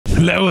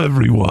Hello,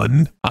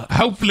 everyone.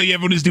 Hopefully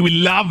everyone is doing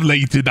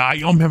lovely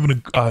today. I'm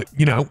having a,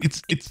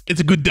 it's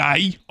a good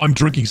day. I'm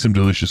drinking some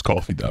delicious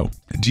coffee, though.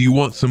 Do you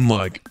want some,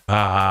 like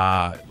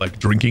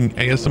drinking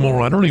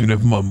ASMR? I don't even know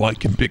if my mic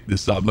can pick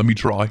this up. Let me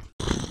try.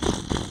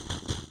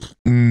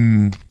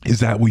 Is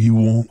that what you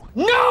want?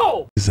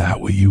 No! Is that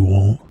what you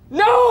want?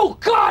 No!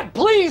 God,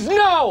 please,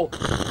 no!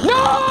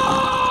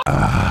 No!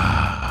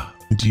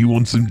 Do you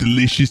want some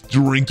delicious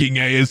drinking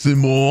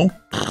ASMR?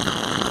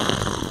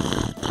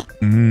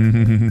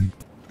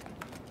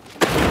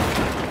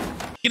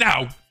 You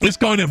know, this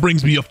kind of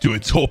brings me up to a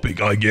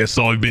topic, I guess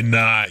I've been,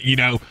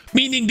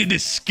 meaning to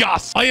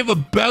discuss. I have a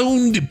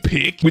bone to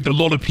pick with a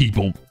lot of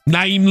people,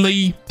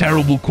 namely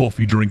terrible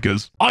coffee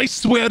drinkers. I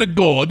swear to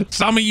God,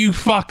 some of you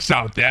fucks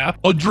out there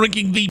are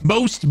drinking the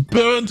most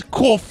burnt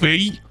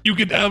coffee you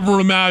could ever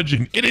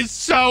imagine. It is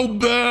so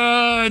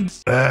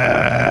burnt.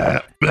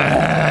 That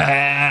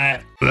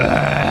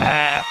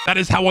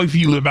is how I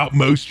feel about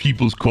most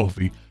people's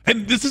coffee.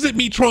 And this isn't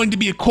me trying to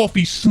be a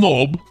coffee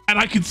snob, and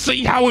I can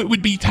see how it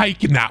would be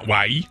taken that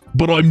way,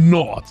 but I'm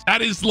not.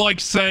 That is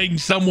like saying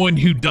someone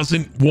who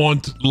doesn't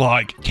want,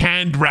 like,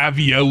 canned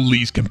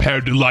raviolis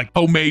compared to, like,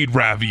 homemade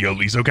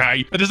raviolis,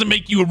 okay? That doesn't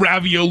make you a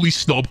ravioli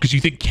snob because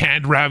you think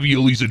canned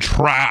raviolis are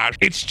trash.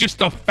 It's just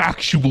a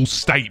factual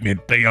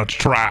statement. They are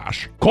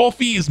trash.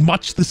 Coffee is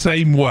much the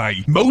same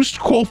way. Most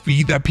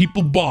coffee that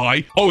people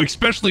buy,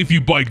 especially if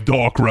you buy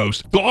dark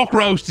roast. Dark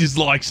roast is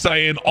like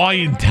saying, I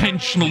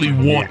intentionally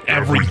want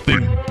everything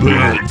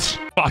burnt.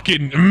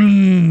 Fucking,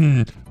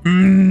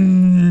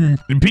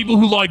 And people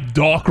who like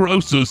dark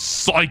roast are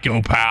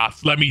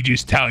psychopaths, let me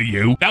just tell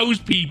you. Those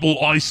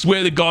people, I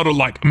swear to God, are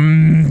like,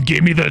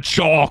 give me the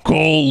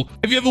charcoal.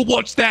 Have you ever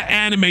watched that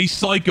anime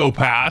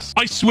Psychopaths?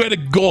 I swear to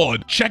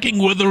God, checking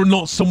whether or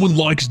not someone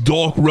likes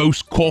dark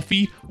roast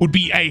coffee would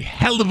be a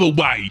hell of a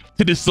way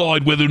to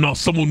decide whether or not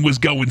someone was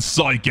going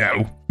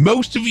psycho.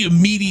 Most of your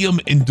medium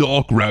and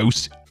dark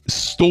roast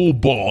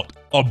store-bought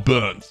are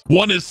burnt.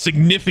 One is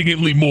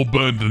significantly more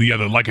burnt than the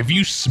other. Like, if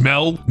you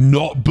smell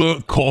not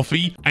burnt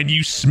coffee and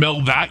you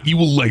smell that, you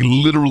will, like,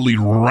 literally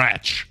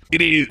retch.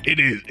 It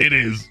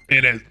is.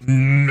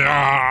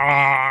 Nah.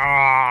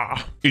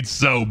 It's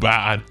so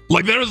bad.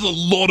 Like, there is a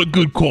lot of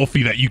good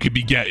coffee that you could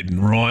be getting,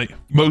 right?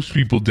 Most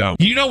people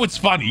don't. You know what's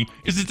funny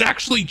is it's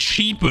actually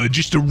cheaper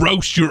just to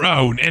roast your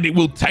own and it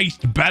will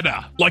taste better.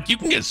 Like, you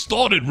can get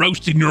started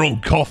roasting your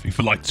own coffee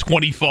for like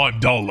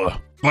 $25.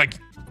 Like,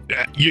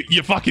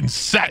 you're fucking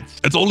set.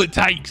 That's all it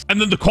takes. And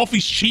then the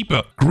coffee's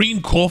cheaper.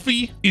 Green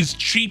coffee is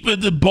cheaper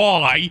to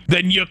buy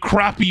than your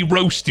crappy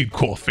roasted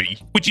coffee,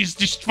 which is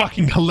just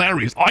fucking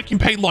hilarious. I can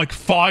pay like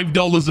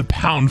 $5 a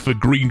pound for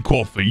green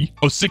coffee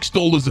or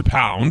 $6 a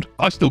pound.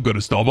 I still go to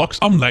Starbucks.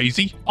 I'm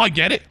lazy. I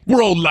get it.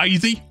 We're all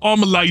lazy.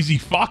 I'm a lazy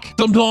fuck.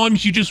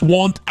 Sometimes you just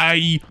want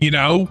a,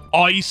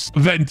 ice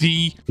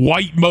venti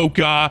white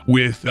mocha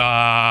with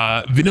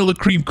vanilla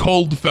cream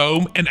cold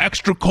foam and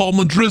extra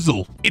caramel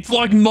drizzle. It's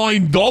like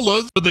 $9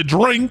 for the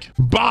drink,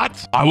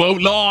 but I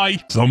won't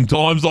lie,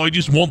 sometimes I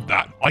just want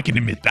that. I can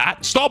admit that.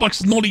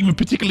 Starbucks is not even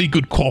particularly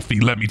good coffee,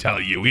 let me tell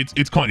you.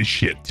 It's kind of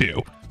shit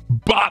too.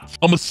 But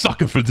I'm a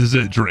sucker for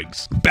dessert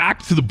drinks.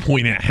 Back to the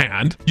point at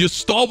hand. Your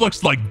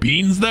Starbucks like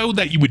beans though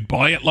that you would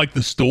buy at like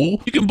the store,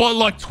 you can buy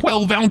like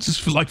 12 ounces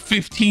for like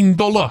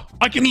 $15.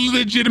 I can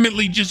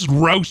legitimately just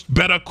roast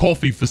better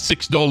coffee for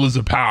 $6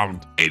 a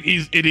pound.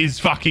 It is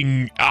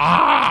fucking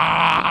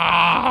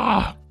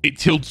it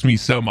tilts me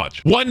so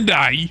much. One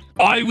day,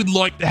 I would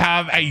like to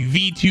have a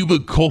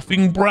Vtuber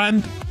coughing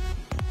brand.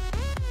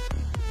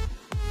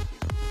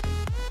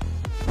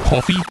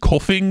 Coffee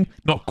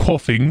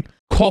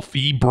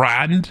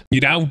brand,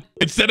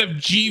 Instead of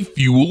G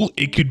Fuel,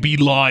 it could be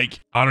like,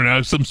 I don't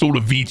know, some sort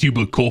of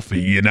Vtuber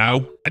coffee,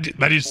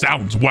 That just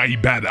sounds way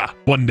better.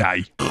 One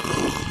day.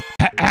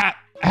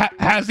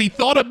 Has he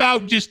thought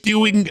about just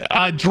doing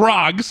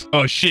drugs?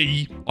 Or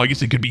she, I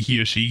guess it could be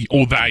he or she,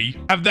 or they.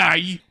 Have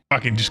they? I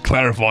can just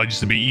clarify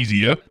just a bit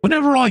easier.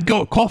 Whenever I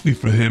got coffee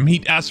for him,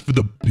 he'd ask for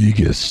the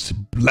biggest,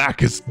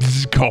 blackest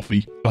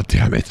coffee. God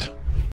damn it.